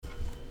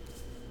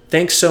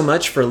Thanks so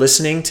much for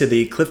listening to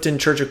the Clifton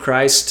Church of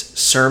Christ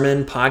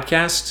Sermon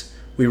Podcast.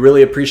 We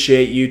really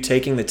appreciate you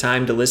taking the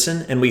time to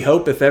listen, and we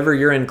hope if ever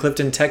you're in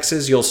Clifton,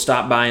 Texas, you'll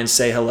stop by and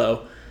say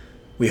hello.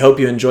 We hope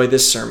you enjoy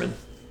this sermon.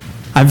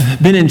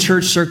 I've been in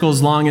church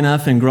circles long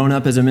enough and grown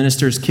up as a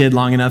minister's kid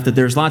long enough that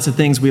there's lots of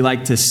things we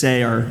like to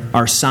say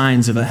are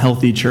signs of a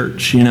healthy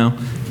church, you know.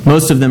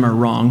 Most of them are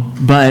wrong,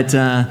 but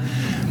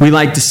we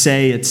like to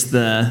say it's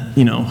the,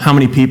 how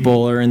many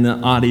people are in the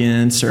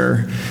audience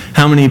or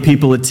how many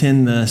people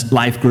attend the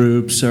life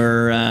groups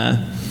or,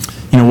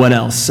 what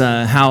else,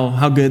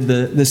 how good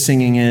the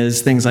singing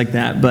is, things like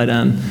that. But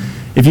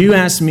if you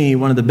ask me,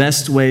 one of the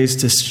best ways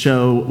to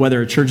show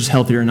whether a church is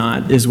healthy or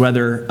not is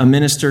whether a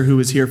minister who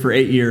was here for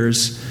 8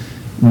 years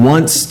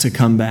wants to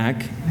come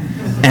back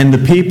and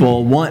the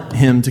people want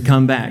him to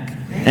come back.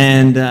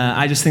 And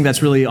I just think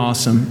that's really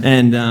awesome.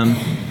 And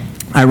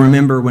I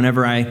remember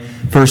whenever I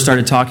first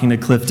started talking to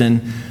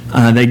Clifton,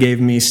 they gave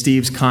me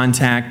Steve's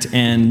contact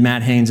and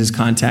Matt Haynes'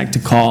 contact to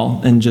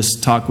call and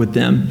just talk with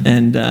them.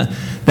 And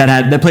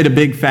that played a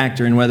big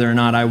factor in whether or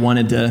not I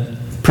wanted to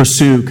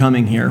pursue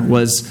coming here,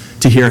 was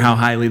to hear how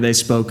highly they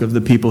spoke of the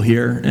people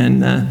here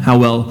and how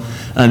well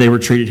they were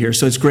treated here.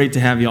 So it's great to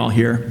have you all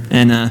here.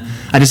 And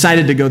I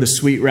decided to go the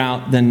sweet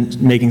route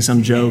than making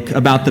some joke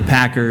about the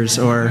Packers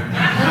or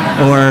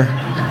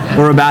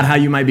about how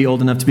you might be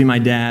old enough to be my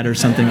dad or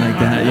something like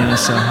that.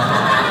 So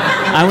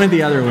I went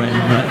the other way.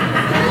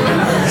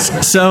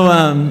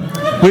 So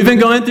we've been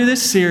going through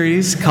this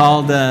series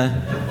called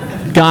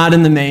God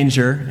in the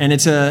Manger, and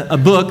it's a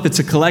book that's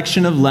a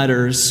collection of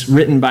letters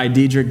written by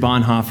Dietrich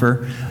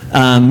Bonhoeffer.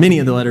 Many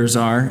of the letters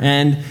are,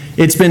 and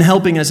it's been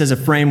helping us as a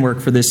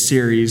framework for this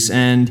series.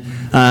 And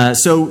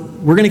so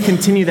we're going to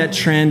continue that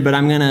trend, but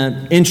I'm going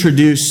to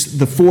introduce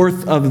the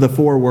fourth of the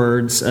four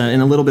words in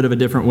a little bit of a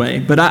different way.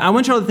 But I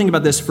want you all to think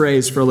about this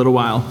phrase for a little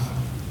while.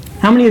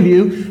 How many of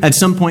you at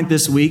some point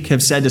this week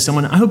have said to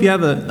someone, I hope you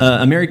have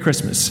a Merry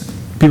Christmas?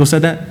 People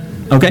said that?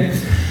 Okay.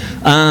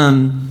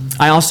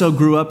 I also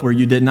grew up where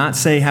you did not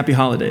say Happy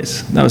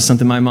Holidays. That was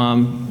something my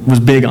mom was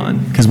big on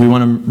because we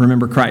want to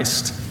remember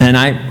Christ. And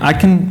I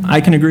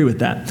can agree with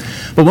that.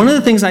 But one of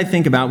the things I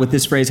think about with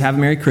this phrase, have a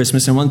Merry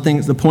Christmas, and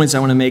the points I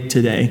want to make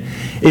today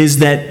is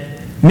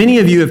that many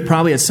of you have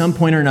probably at some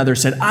point or another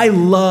said, I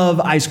love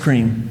ice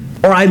cream,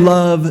 or I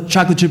love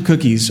chocolate chip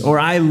cookies, or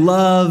I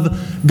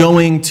love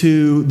going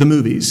to the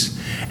movies.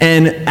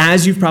 And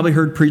as you've probably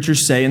heard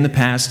preachers say in the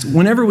past,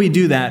 whenever we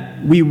do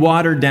that, we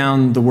water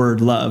down the word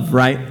love,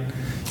 right?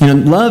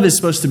 Love is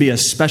supposed to be a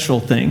special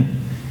thing.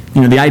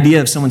 The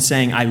idea of someone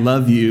saying, I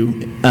love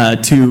you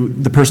to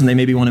the person they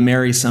maybe want to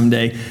marry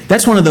someday,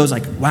 that's one of those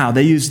like, wow,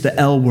 they use the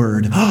L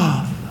word.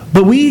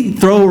 But we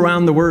throw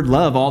around the word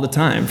love all the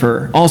time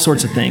for all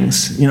sorts of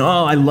things.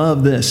 I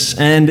love this.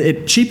 And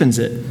it cheapens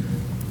it.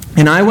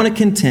 And I want to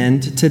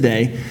contend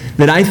today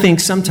that I think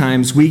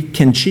sometimes we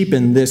can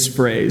cheapen this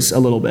phrase a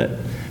little bit.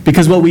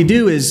 Because what we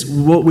do is,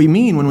 what we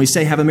mean when we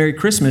say have a Merry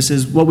Christmas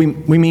is what we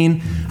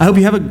mean, I hope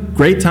you have a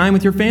great time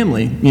with your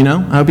family,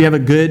 I hope you have a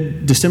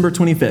good December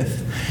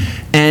 25th.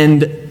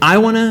 And I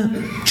want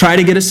to try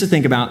to get us to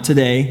think about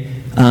today,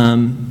 I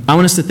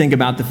want us to think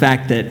about the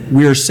fact that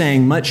we are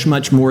saying much,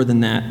 much more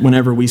than that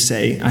whenever we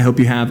say, I hope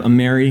you have a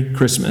Merry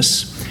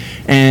Christmas.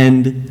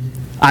 And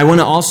I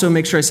want to also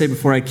make sure I say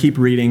before I keep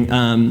reading,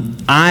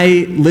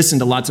 I listen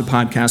to lots of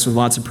podcasts with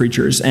lots of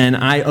preachers, and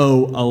I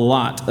owe a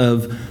lot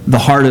of the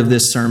heart of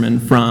this sermon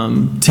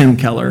from Tim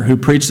Keller, who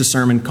preached a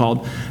sermon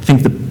called, I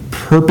think, The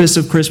Purpose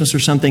of Christmas or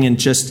something, and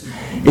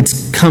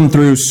it's come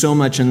through so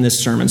much in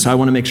this sermon, so I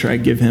want to make sure I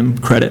give him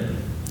credit.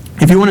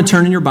 If you want to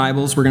turn in your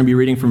Bibles, we're going to be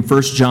reading from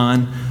 1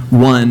 John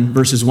 1,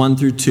 verses 1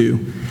 through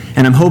 2,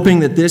 and I'm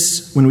hoping that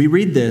when we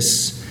read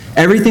this,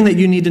 everything that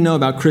you need to know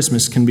about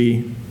Christmas can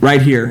be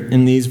right here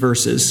in these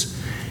verses.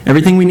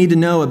 Everything we need to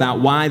know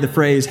about why the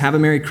phrase, have a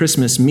Merry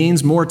Christmas,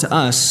 means more to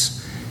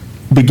us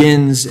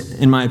begins,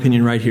 in my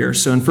opinion, right here.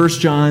 So in 1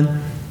 John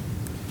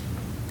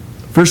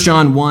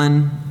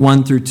 1,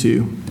 1 through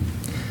 2.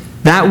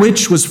 That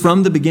which was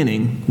from the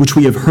beginning, which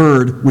we have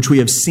heard, which we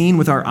have seen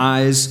with our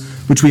eyes,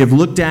 which we have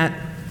looked at,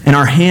 and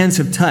our hands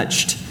have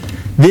touched,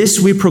 this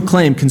we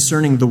proclaim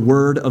concerning the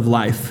word of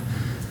life.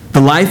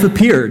 The life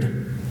appeared.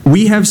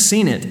 We have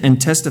seen it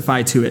and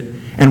testify to it,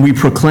 and we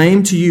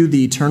proclaim to you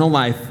the eternal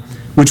life,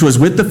 which was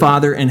with the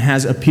Father and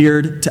has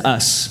appeared to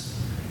us.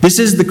 This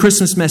is the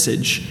Christmas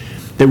message,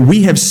 that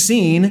we have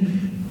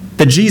seen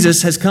that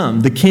Jesus has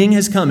come. The King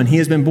has come, and he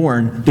has been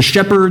born. The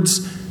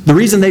shepherds, the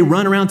reason they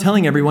run around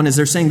telling everyone is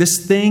they're saying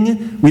this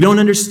thing, we don't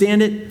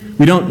understand it,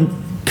 we don't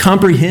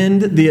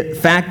comprehend the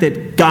fact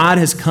that God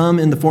has come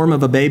in the form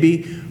of a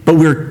baby, but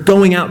we're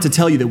going out to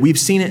tell you that we've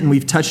seen it and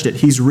we've touched it.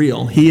 He's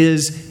real. He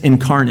is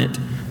incarnate.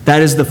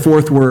 That is the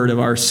fourth word of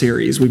our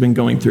series we've been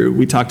going through.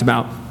 We talked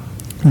about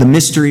the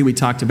mystery, we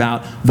talked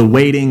about the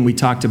waiting, we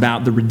talked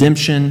about the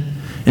redemption,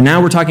 and now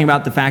we're talking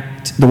about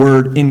the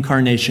word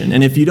incarnation.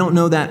 And if you don't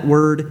know that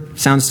word,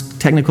 sounds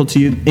technical to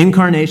you,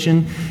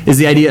 incarnation is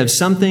the idea of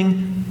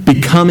something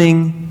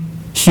becoming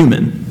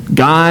human,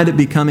 God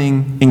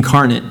becoming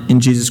incarnate in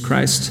Jesus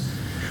Christ.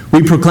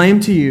 We proclaim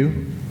to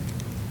you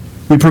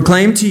We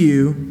proclaim to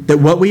you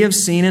what we have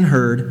seen and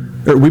heard,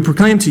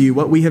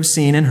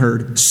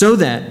 so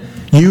that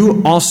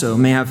you also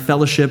may have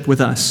fellowship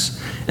with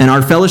us. And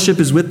our fellowship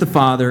is with the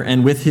Father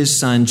and with his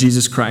Son,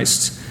 Jesus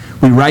Christ.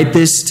 We write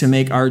this to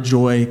make our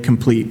joy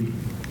complete.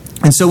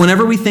 And so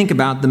whenever we think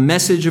about the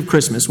message of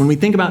Christmas, when we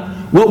think about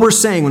what we're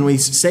saying when we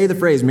say the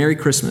phrase Merry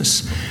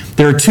Christmas,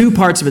 there are two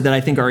parts of it that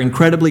I think are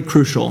incredibly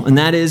crucial. And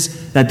that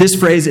is that this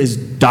phrase is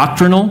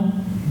doctrinal,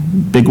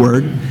 big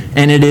word,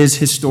 and it is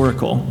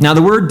historical. Now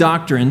the word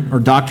doctrine or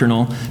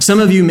doctrinal, some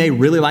of you may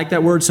really like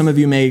that word, some of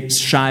you may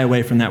shy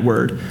away from that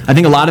word. I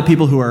think a lot of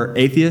people who are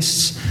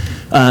atheists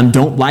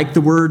don't like the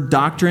word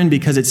doctrine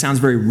because it sounds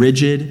very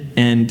rigid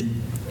and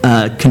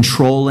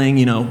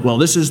controlling, well,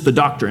 this is the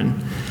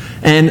doctrine.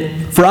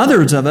 And for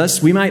others of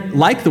us, we might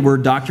like the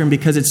word doctrine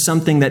because it's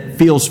something that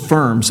feels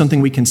firm, something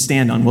we can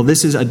stand on. Well,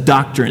 this is a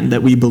doctrine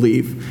that we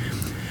believe.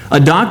 A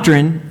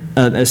doctrine,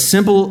 as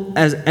simple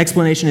as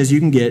explanation as you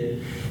can get,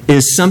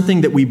 is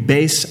something that we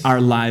base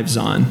our lives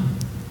on.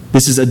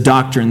 This is a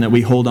doctrine that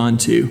we hold on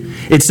to.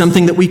 It's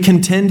something that we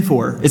contend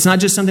for. It's not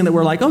just something that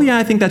we're like, oh yeah,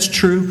 I think that's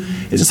true.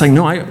 It's just like,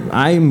 no,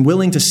 I'm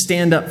willing to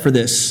stand up for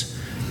this.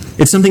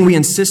 It's something we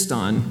insist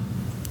on.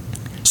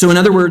 So in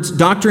other words,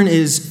 doctrine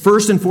is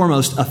first and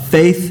foremost a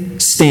faith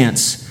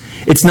stance.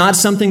 It's not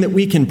something that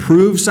we can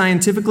prove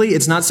scientifically.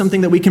 It's not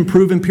something that we can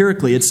prove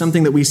empirically. It's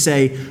something that we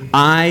say,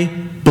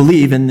 I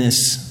believe in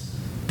this.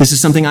 This is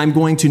something I'm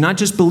going to not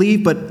just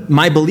believe, but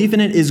my belief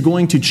in it is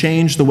going to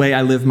change the way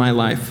I live my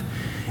life.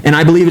 And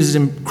I believe it is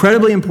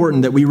incredibly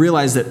important that we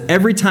realize that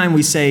every time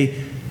we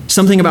say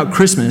something about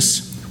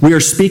Christmas, we are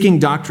speaking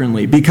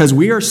doctrinally, because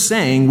we are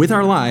saying with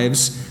our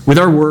lives, with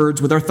our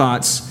words, with our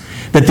thoughts,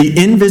 that the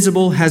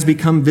invisible has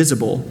become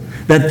visible,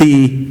 that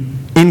the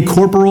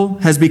incorporeal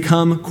has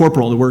become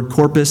corporal. The word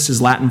corpus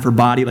is Latin for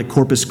body, like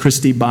Corpus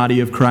Christi,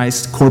 body of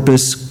Christ,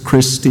 Corpus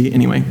Christi,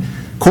 anyway.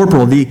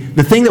 Corporal, the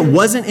thing that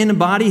wasn't in a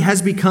body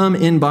has become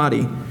in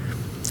body.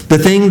 The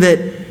thing that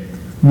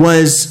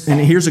was,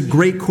 and here's a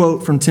great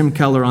quote from Tim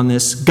Keller on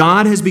this,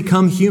 God has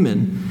become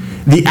human.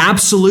 The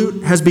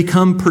absolute has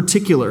become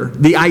particular.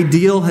 The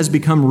ideal has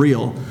become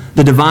real.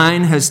 The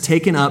divine has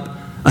taken up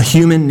a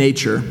human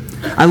nature.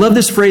 I love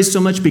this phrase so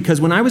much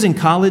because when I was in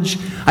college,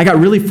 I got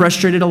really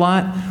frustrated a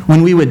lot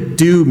when we would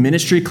do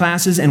ministry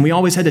classes and we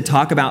always had to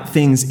talk about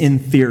things in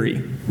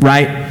theory,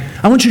 right?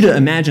 I want you to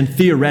imagine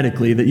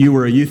theoretically that you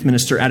were a youth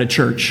minister at a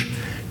church.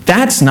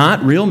 That's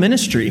not real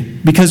ministry.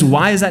 Because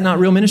why is that not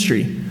real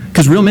ministry?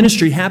 Because real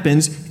ministry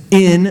happens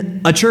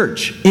in a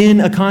church, in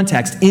a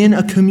context, in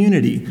a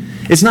community.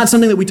 It's not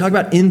something that we talk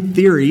about in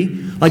theory,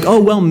 like, oh,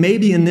 well,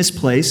 maybe in this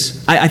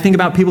place. I think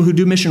about people who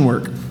do mission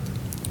work.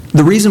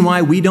 The reason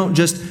why we don't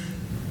just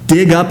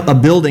dig up a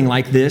building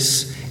like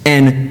this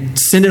and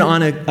send it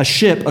on a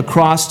ship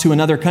across to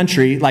another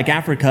country like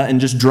Africa and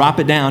just drop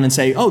it down and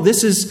say, oh,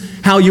 this is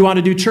how you ought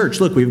to do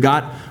church. Look, we've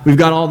got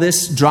all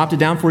this, dropped it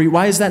down for you.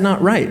 Why is that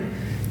not right?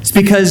 It's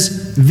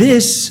because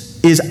this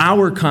is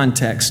our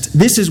context.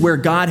 This is where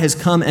God has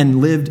come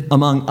and lived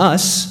among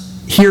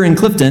us here in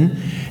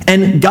Clifton.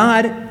 And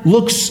God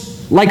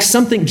looks like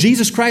something.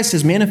 Jesus Christ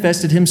has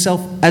manifested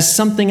himself as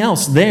something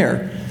else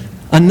there.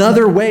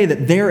 Another way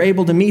that they're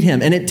able to meet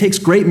him. And it takes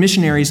great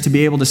missionaries to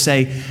be able to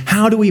say,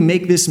 how do we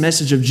make this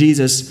message of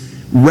Jesus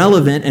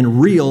relevant and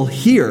real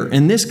here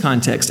in this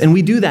context? And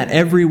we do that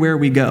everywhere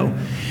we go.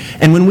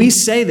 And when we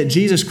say that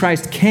Jesus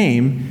Christ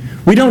came,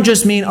 we don't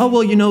just mean, oh,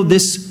 well,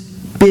 this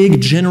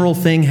big general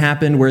thing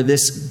happened where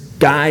this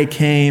guy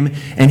came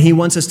and he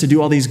wants us to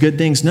do all these good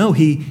things. No,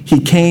 he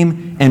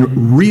came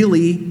and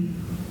really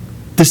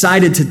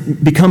decided to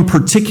become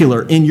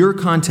particular in your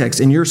context,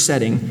 in your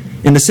setting.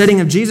 In the setting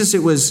of Jesus,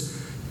 it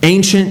was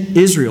ancient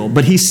Israel,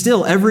 but he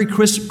still, every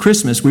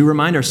Christmas, we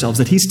remind ourselves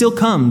that he still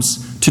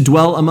comes to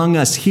dwell among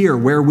us here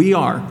where we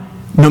are.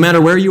 No matter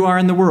where you are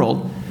in the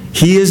world,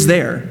 he is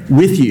there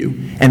with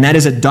you. And that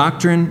is a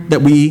doctrine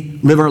that we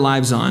live our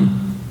lives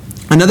on.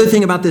 Another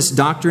thing about this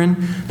doctrine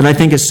that I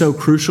think is so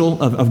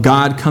crucial of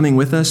God coming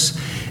with us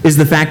is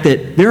the fact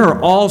that there are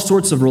all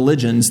sorts of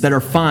religions that are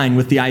fine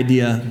with the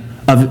idea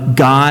of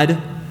God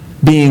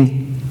being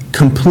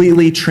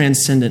completely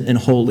transcendent and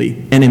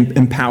holy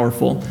and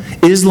powerful.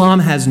 Islam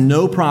has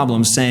no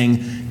problem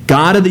saying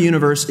God of the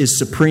universe is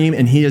supreme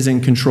and he is in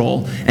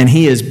control and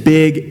he is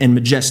big and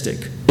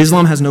majestic.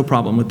 Islam has no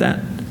problem with that.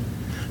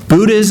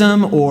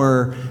 Buddhism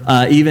or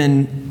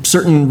even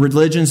certain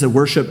religions that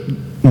worship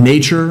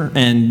nature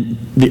and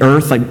the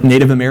earth, like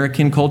Native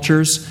American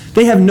cultures,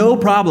 they have no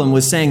problem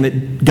with saying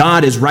that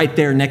God is right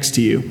there next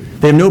to you.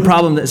 They have no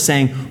problem with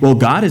saying, well,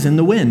 God is in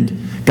the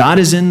wind. God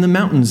is in the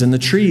mountains and the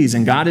trees,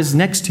 and God is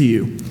next to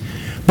you.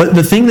 But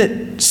the thing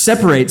that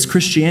separates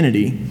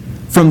Christianity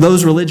from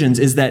those religions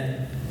is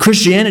that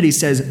Christianity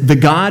says the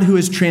God who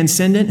is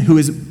transcendent, who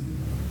is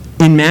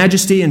in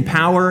majesty and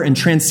power and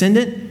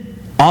transcendent,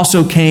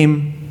 also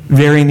came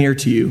very near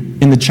to you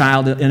in the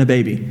child and a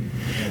baby.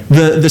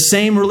 The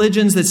same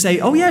religions that say,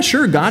 oh yeah,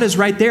 sure, God is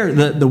right there,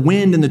 the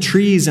wind and the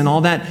trees and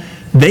all that,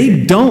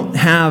 they don't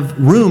have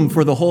room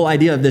for the whole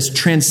idea of this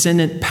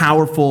transcendent,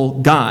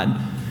 powerful God.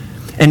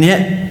 And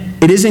yet,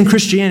 it is in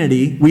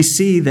Christianity we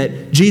see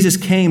that Jesus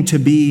came to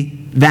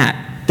be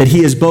that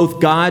he is both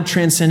God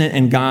transcendent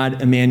and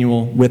God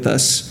Emmanuel with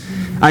us.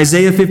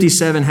 Isaiah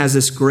 57 has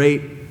this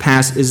great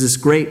passage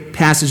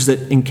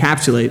that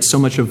encapsulates so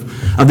much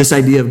of this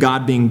idea of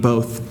God being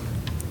both.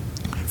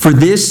 For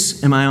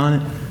this, am I on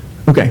it?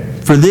 Okay.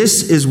 For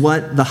this is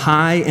what the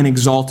high and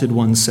exalted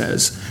one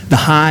says, the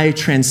high,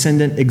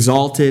 transcendent,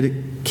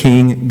 exalted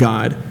King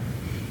God.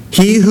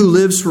 He who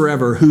lives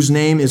forever, whose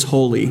name is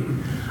holy.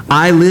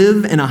 I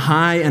live in a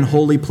high and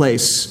holy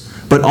place,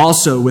 but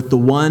also with the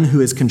one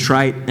who is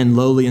contrite and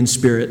lowly in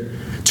spirit,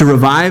 to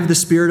revive the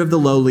spirit of the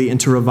lowly and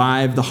to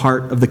revive the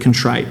heart of the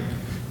contrite.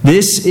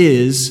 This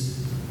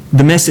is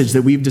the message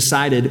that we've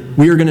decided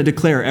we are going to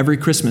declare every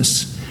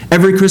Christmas.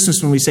 Every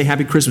Christmas when we say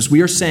Happy Christmas,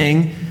 we are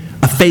saying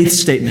a faith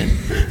statement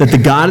that the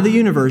God of the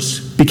universe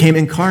became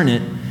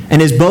incarnate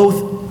and is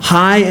both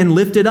high and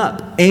lifted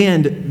up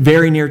and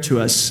very near to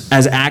us.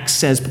 As Acts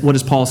says, what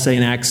does Paul say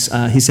in Acts?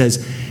 He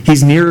says,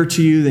 he's nearer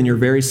to you than your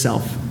very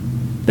self.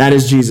 That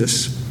is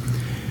Jesus.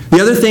 The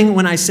other thing,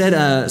 when I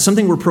said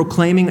something we're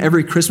proclaiming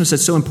every Christmas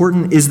that's so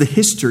important, is the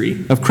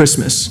history of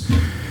Christmas.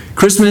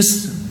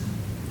 Christmas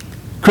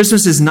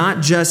is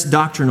not just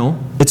doctrinal,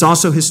 it's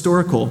also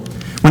historical.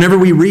 Whenever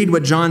we read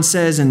what John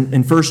says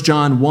in 1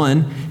 John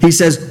 1, he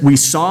says, we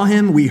saw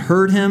him, we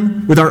heard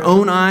him with our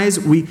own eyes,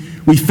 we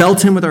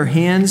felt him with our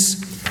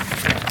hands.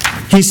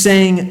 He's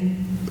saying,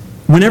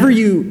 whenever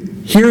you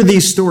hear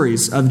these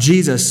stories of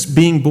Jesus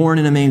being born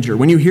in a manger,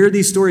 when you hear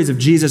these stories of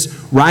Jesus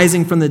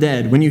rising from the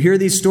dead, when you hear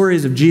these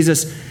stories of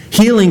Jesus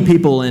healing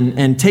people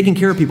and taking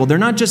care of people, they're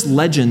not just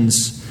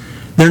legends.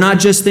 They're not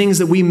just things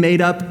that we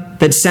made up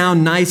that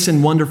sound nice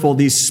and wonderful,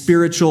 these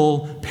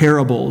spiritual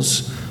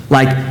parables.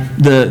 Like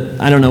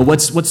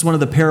what's one of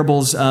the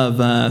parables of,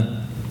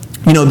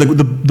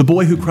 the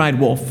boy who cried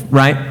wolf,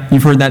 right?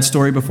 You've heard that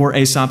story before,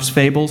 Aesop's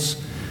Fables.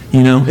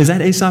 Is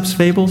that Aesop's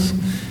Fables?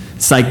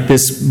 It's like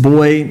this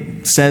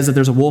boy says that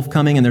there's a wolf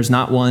coming and there's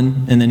not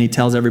one, and then he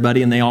tells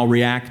everybody and they all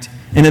react.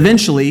 And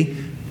eventually,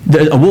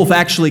 a wolf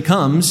actually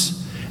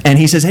comes and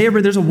he says, hey,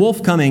 everybody, there's a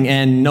wolf coming,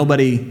 and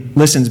nobody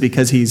listens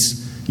because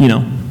he's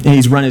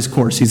run his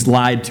course. He's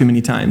lied too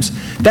many times.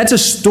 That's a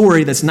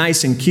story that's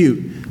nice and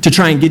cute to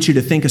try and get you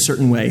to think a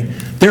certain way.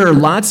 There are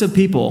lots of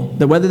people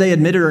that, whether they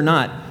admit it or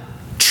not,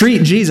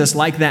 treat Jesus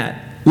like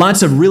that.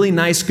 Lots of really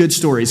nice, good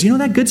stories.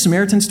 That Good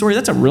Samaritan story?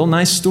 That's a real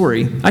nice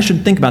story. I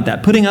should think about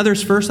that. Putting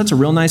others first, that's a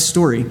real nice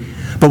story.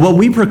 But what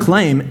we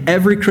proclaim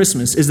every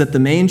Christmas is that the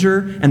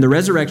manger and the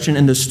resurrection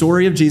and the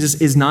story of Jesus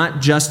is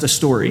not just a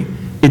story.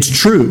 It's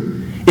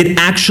true. It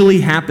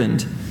actually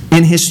happened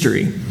in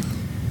history.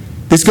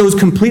 This goes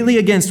completely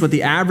against what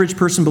the average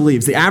person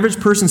believes. The average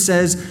person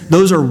says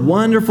those are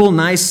wonderful,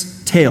 nice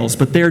tales,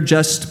 but they're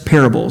just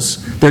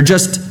parables. They're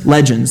just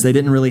legends. They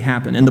didn't really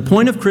happen. And the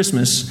point of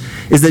Christmas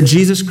is that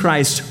Jesus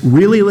Christ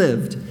really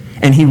lived,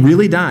 and he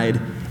really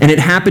died, and it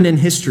happened in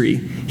history.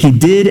 He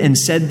did and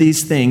said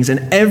these things,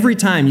 and every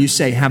time you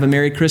say, have a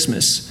Merry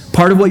Christmas,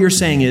 part of what you're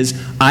saying is,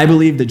 I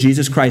believe that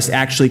Jesus Christ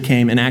actually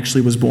came and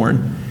actually was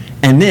born.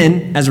 And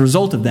then, as a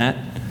result of that,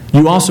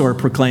 you also are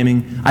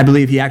proclaiming, I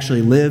believe he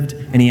actually lived,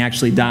 and he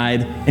actually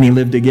died, and he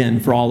lived again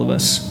for all of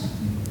us.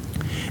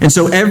 And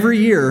so every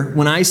year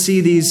when I see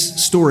these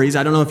stories,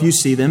 I don't know if you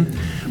see them,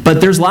 but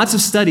there's lots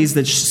of studies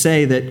that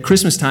say that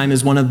Christmas time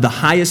is one of the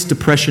highest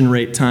depression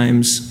rate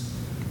times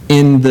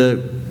in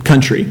the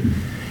country.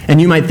 And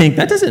you might think,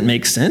 that doesn't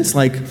make sense.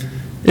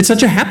 It's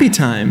such a happy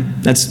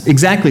time. That's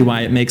exactly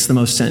why it makes the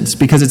most sense,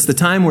 because it's the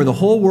time where the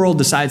whole world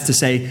decides to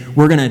say,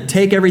 we're going to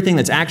take everything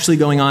that's actually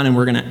going on and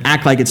we're going to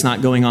act like it's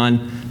not going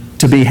on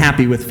to be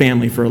happy with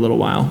family for a little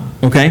while,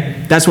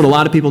 okay? That's what a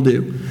lot of people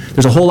do.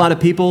 There's a whole lot of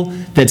people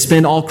that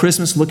spend all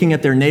Christmas looking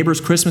at their neighbor's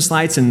Christmas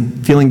lights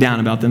and feeling down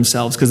about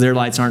themselves because their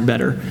lights aren't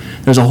better.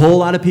 There's a whole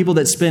lot of people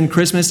that spend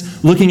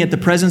Christmas looking at the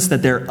presents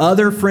that their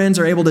other friends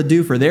are able to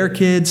do for their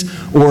kids,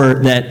 or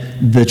that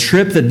the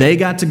trip that they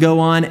got to go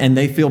on, and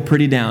they feel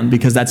pretty down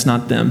because that's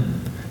not them.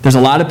 There's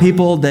a lot of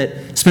people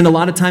that spend a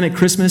lot of time at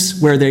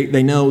Christmas where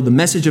they know the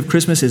message of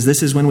Christmas is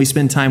this is when we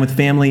spend time with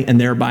family,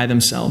 and they're by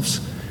themselves.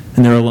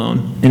 And they're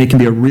alone. And it can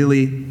be a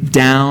really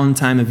down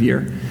time of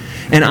year.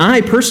 And I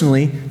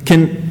personally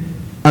can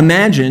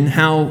imagine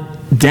how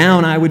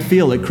down I would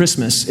feel at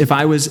Christmas if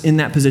I was in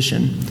that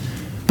position.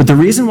 But the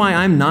reason why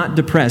I'm not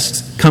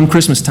depressed come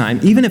Christmas time,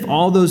 even if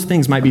all those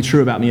things might be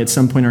true about me at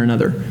some point or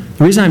another,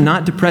 the reason I'm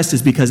not depressed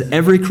is because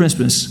every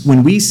Christmas,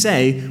 when we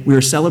say we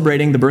are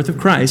celebrating the birth of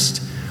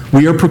Christ,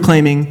 we are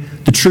proclaiming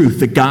the truth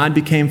that God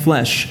became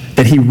flesh,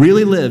 that he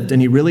really lived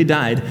and he really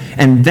died,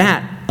 and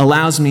that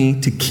allows me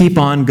to keep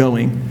on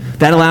going.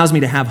 That allows me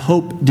to have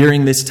hope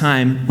during this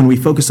time when we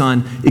focus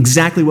on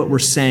exactly what we're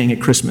saying at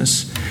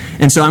Christmas.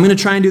 And so I'm going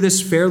to try and do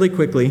this fairly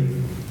quickly.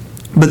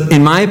 But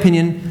in my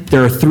opinion,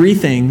 there are three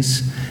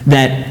things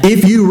that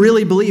if you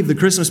really believe the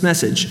Christmas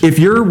message, if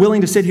you're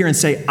willing to sit here and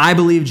say, I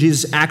believe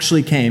Jesus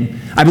actually came,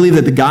 I believe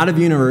that the God of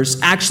the universe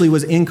actually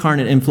was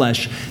incarnate in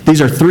flesh,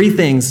 these are three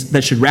things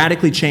that should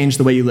radically change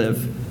the way you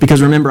live.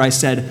 Because remember, I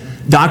said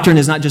doctrine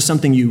is not just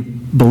something you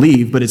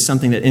believe, but it's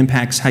something that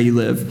impacts how you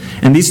live.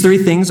 And these three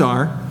things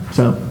are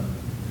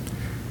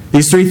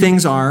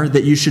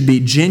that you should be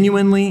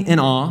genuinely in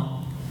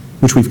awe,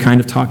 which we've kind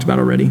of talked about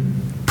already,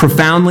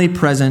 profoundly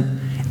present,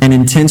 and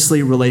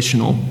intensely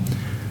relational.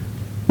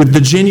 With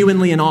the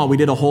genuinely in awe, we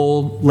did a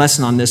whole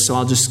lesson on this, so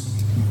I'll just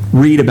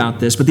read about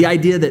this. But the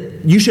idea that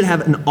you should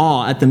have an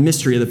awe at the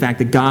mystery of the fact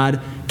that God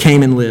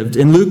came and lived.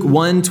 In Luke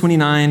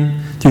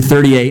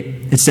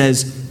 1:29-38, it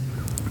says,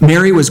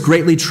 Mary was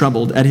greatly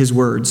troubled at his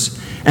words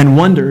and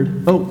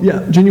wondered,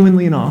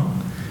 genuinely in awe.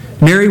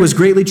 Mary was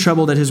greatly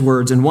troubled at his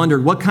words and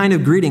wondered what kind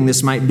of greeting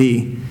this might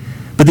be.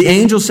 But the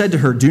angel said to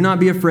her, "Do not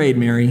be afraid,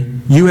 Mary.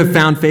 You have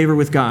found favor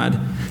with God.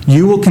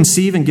 You will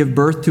conceive and give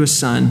birth to a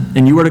son,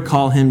 and you are to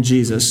call him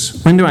Jesus."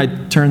 When do I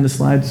turn the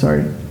slide?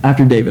 Sorry.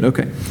 After David.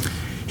 Okay.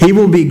 "He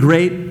will be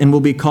great and will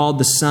be called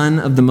the Son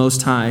of the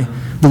Most High.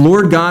 The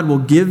Lord God will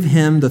give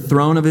him the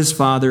throne of his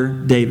father,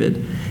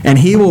 David, and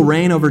he will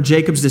reign over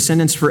Jacob's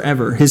descendants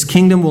forever. His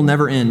kingdom will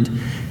never end."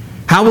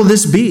 "How will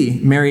this be?"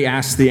 Mary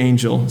asked the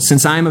angel,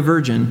 "since I am a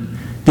virgin?"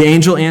 The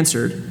angel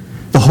answered,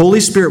 "The Holy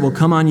Spirit will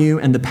come on you,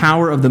 and the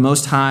power of the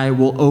Most High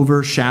will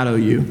overshadow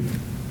you.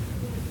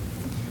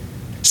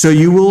 So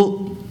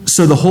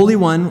the Holy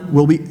One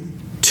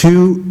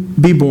to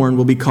be born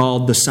will be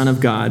called the Son of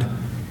God.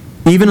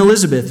 Even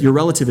Elizabeth, your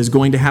relative, is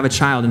going to have a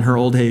child in her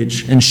old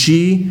age, and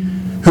she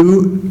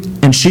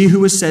who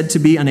was said to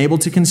be unable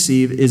to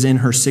conceive is in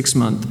her 6th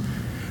month.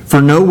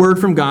 For no word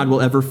from God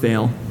will ever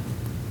fail."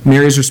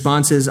 Mary's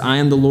response is, "I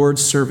am the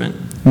Lord's servant.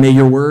 May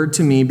your word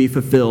to me be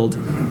fulfilled."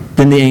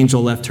 Then the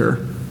angel left her.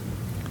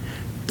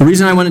 The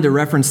reason I wanted to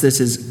reference this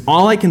is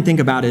all I can think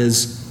about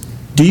is,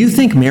 do you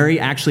think Mary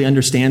actually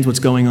understands what's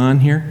going on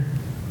here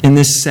in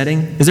this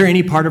setting? Is there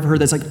any part of her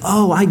that's like,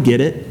 "Oh, I get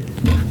it.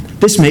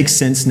 This makes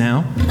sense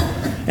now"?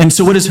 And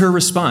so what is her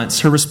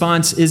response? Her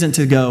response isn't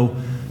to go,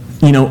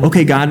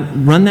 "Okay,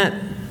 God, run that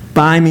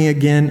by me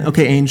again.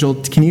 Okay, angel,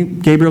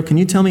 Gabriel, can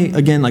you tell me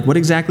again, what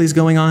exactly is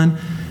going on?"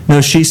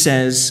 No, she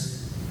says,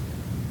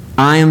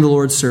 "I am the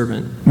Lord's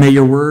servant. May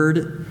your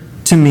word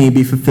to me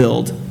be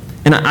fulfilled."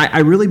 And I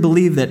really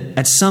believe that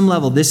at some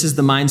level, this is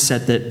the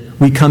mindset that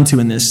we come to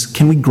in this.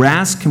 Can we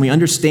grasp? Can we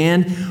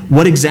understand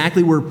what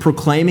exactly we're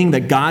proclaiming,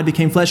 that God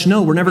became flesh?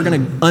 No, we're never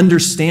going to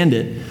understand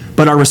it.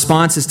 But our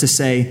response is to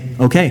say,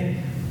 okay,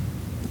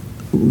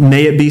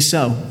 may it be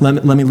so.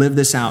 Let me live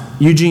this out.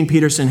 Eugene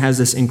Peterson has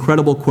this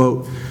incredible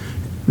quote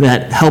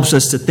that helps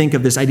us to think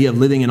of this idea of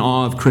living in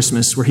awe of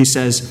Christmas, where he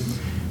says,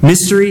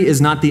 "Mystery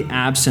is not the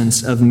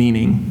absence of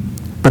meaning,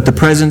 but the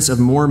presence of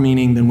more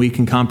meaning than we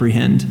can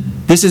comprehend."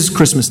 This is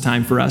Christmas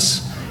time for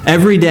us.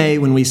 Every day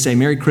when we say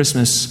Merry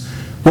Christmas,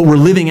 what we're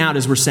living out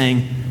is we're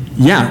saying,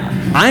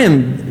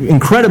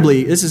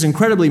 this is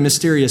incredibly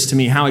mysterious to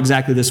me how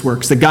exactly this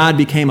works. That God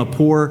became a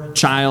poor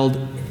child,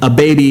 a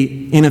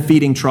baby in a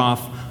feeding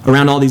trough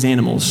around all these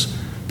animals.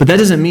 But that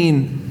doesn't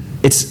mean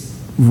it's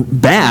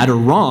bad or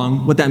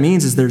wrong. What that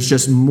means is there's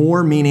just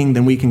more meaning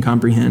than we can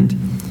comprehend.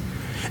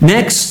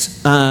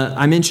 Next,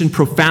 I mentioned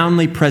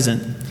profoundly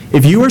present.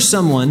 If you are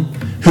someone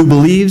who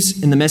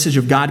believes in the message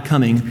of God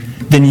coming,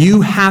 then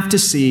you have to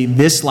see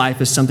this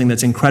life as something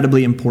that's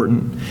incredibly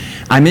important.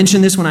 I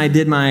mentioned this when I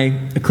did my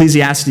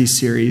Ecclesiastes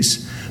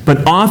series,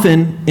 but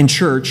often in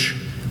church,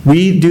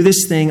 we do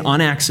this thing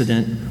on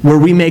accident where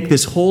we make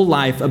this whole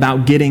life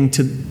about getting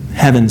to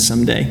heaven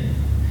someday.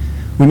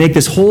 We make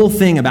this whole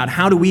thing about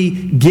how do we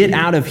get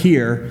out of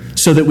here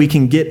so that we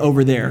can get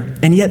over there.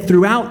 And yet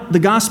throughout the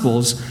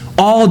Gospels,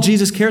 all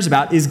Jesus cares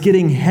about is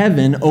getting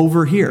heaven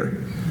over here.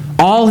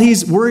 All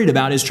he's worried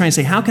about is trying to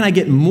say, how can I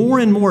get more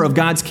and more of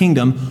God's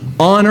kingdom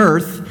on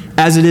earth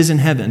as it is in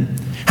heaven?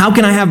 How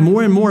can I have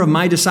more and more of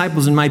my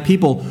disciples and my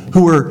people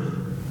who are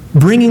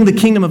bringing the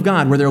kingdom of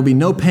God where there will be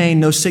no pain,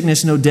 no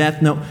sickness, no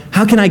death?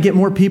 How can I get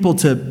more people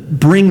to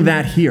bring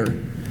that here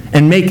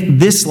and make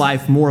this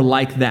life more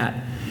like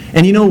that?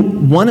 And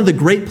one of the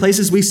great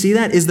places we see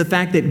that is the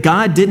fact that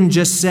God didn't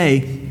just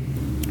say,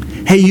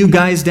 "Hey, you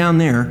guys down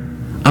there,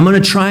 I'm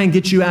going to try and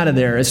get you out of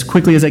there as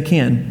quickly as I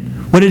can."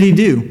 What did he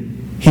do?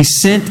 He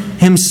sent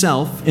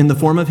himself in the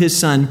form of his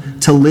Son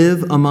to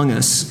live among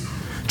us.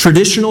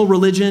 Traditional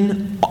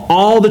religion,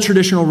 all the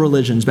traditional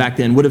religions back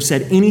then would have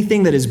said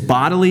anything that is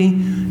bodily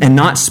and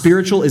not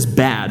spiritual is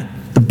bad.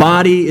 The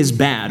body is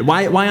bad.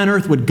 Why on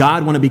earth would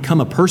God want to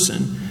become a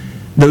person?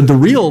 The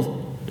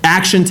real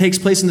action takes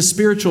place in the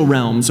spiritual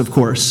realms, of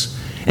course.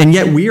 And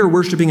yet we are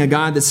worshiping a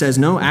God that says,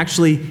 no,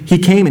 actually, he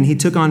came and he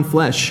took on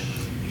flesh.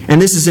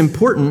 And this is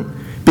important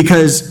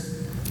because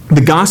the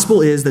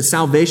gospel is that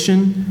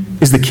salvation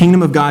is the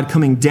kingdom of God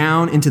coming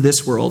down into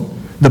this world.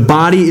 The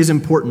body is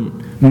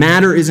important.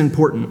 Matter is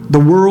important. The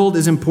world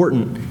is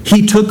important.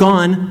 He took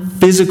on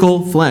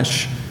physical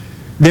flesh.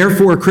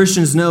 Therefore,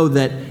 Christians know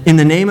that in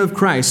the name of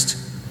Christ,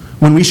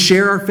 when we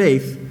share our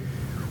faith,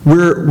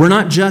 we're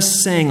not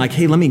just saying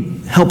hey, let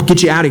me help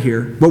get you out of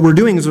here. What we're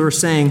doing is we're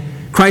saying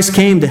Christ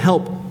came to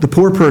help the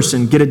poor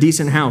person get a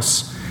decent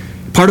house.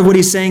 Part of what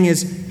he's saying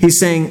is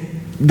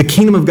the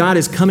kingdom of God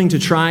is coming to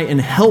try and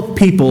help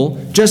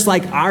people just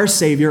like our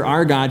Savior,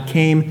 our God,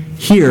 came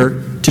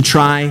here to to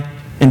try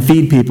and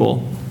feed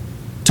people,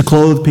 to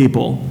clothe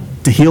people,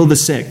 to heal the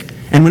sick.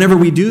 And whenever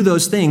we do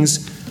those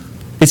things,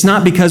 it's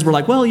not because we're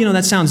like, well,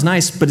 that sounds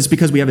nice, but it's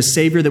because we have a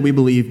Savior that we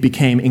believe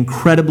became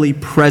incredibly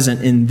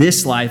present in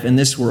this life, in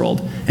this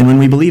world. And when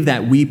we believe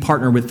that, we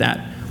partner with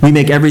that. We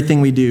make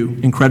everything we do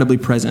incredibly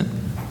present.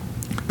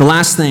 The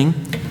last thing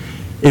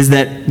is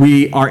that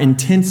we are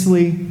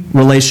intensely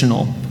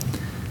relational.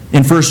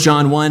 In 1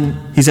 John 1,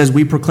 he says,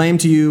 "We proclaim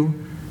to you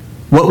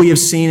what we have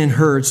seen and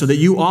heard, so that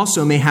you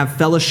also may have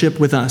fellowship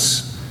with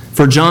us."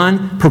 For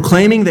John,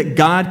 proclaiming that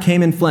God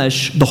came in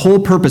flesh, the whole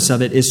purpose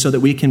of it is so that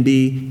we can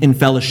be in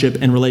fellowship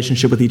and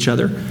relationship with each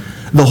other.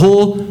 The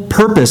whole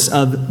purpose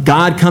of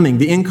God coming,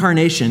 the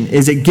incarnation,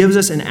 is it gives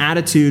us an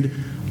attitude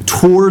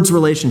towards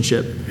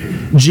relationship.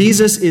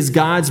 Jesus is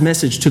God's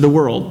message to the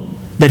world,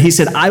 that he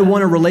said, I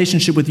want a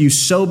relationship with you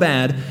so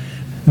bad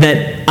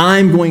that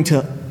I'm going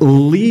to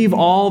leave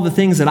all the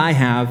things that I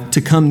have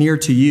to come near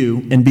to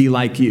you and be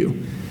like you.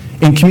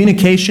 In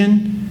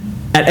communication,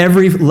 at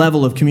every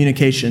level of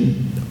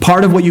communication,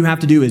 part of what you have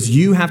to do is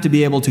you have to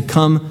be able to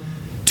come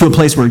to a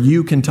place where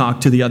you can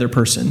talk to the other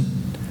person.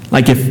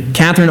 Like if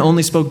Catherine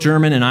only spoke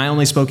German and I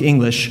only spoke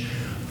English,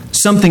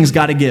 something's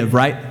got to give,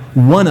 right?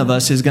 One of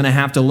us is going to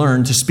have to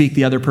learn to speak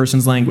the other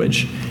person's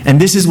language.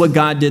 And this is what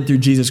God did through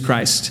Jesus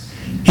Christ.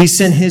 He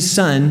sent his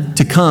Son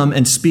to come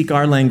and speak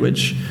our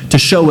language, to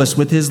show us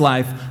with his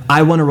life,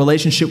 I want a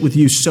relationship with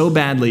you so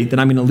badly that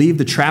I'm going to leave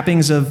the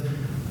trappings of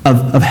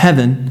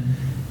heaven,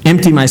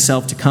 empty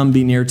myself to come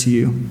be near to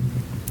you.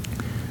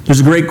 There's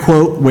a great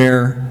quote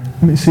where,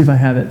 let me see if I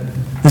have it.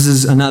 This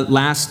is another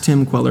last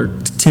Tim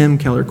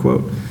Keller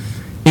quote.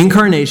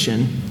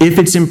 Incarnation, if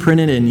it's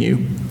imprinted in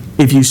you,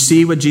 if you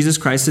see what Jesus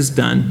Christ has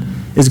done,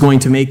 is going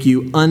to make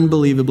you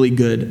unbelievably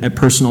good at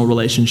personal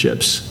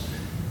relationships.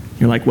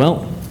 You're like,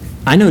 well,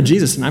 I know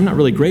Jesus and I'm not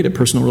really great at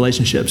personal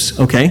relationships.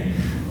 Okay.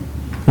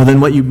 Well,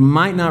 then what you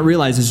might not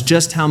realize is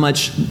just how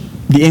much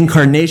the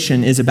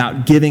incarnation is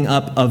about giving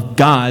up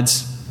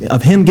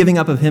of him giving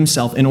up of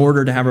himself in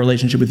order to have a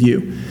relationship with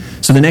you.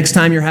 So the next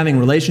time you're having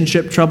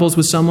relationship troubles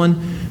with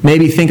someone,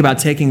 maybe think about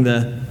taking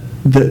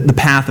the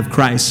path of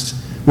Christ,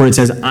 where it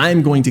says,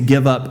 I'm going to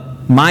give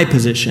up my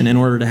position in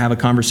order to have a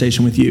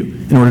conversation with you,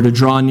 in order to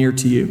draw near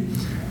to you.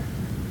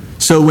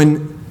 So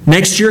when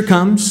next year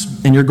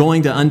comes and you're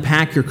going to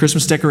unpack your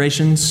Christmas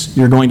decorations,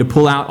 you're going to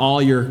pull out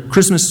all your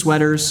Christmas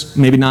sweaters,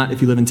 maybe not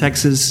if you live in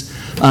Texas,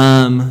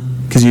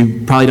 because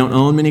you probably don't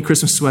own many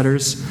Christmas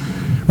sweaters.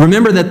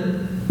 Remember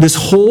that this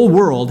whole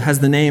world has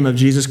the name of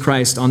Jesus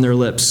Christ on their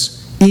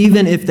lips,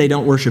 even if they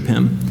don't worship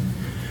him.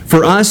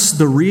 For us,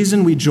 the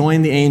reason we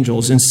join the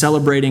angels in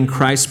celebrating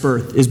Christ's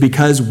birth is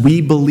because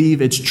we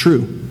believe it's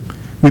true.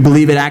 We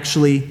believe it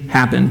actually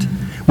happened.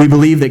 We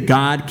believe that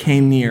God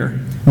came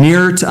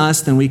nearer to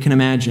us than we can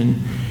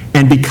imagine.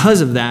 And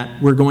because of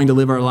that, we're going to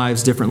live our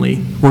lives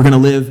differently. We're going to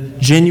live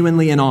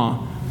genuinely in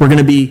awe. We're going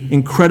to be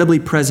incredibly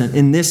present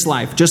in this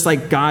life, just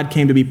like God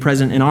came to be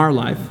present in our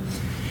life.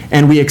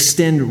 And we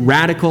extend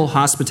radical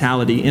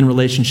hospitality in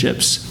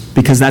relationships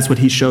because that's what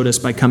he showed us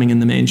by coming in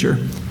the manger.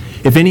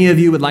 If any of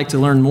you would like to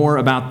learn more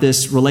about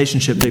this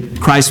relationship that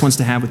Christ wants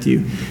to have with you,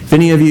 if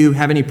any of you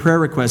have any prayer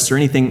requests or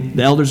anything,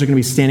 the elders are going to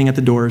be standing at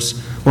the doors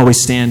while we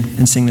stand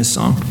and sing this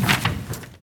song.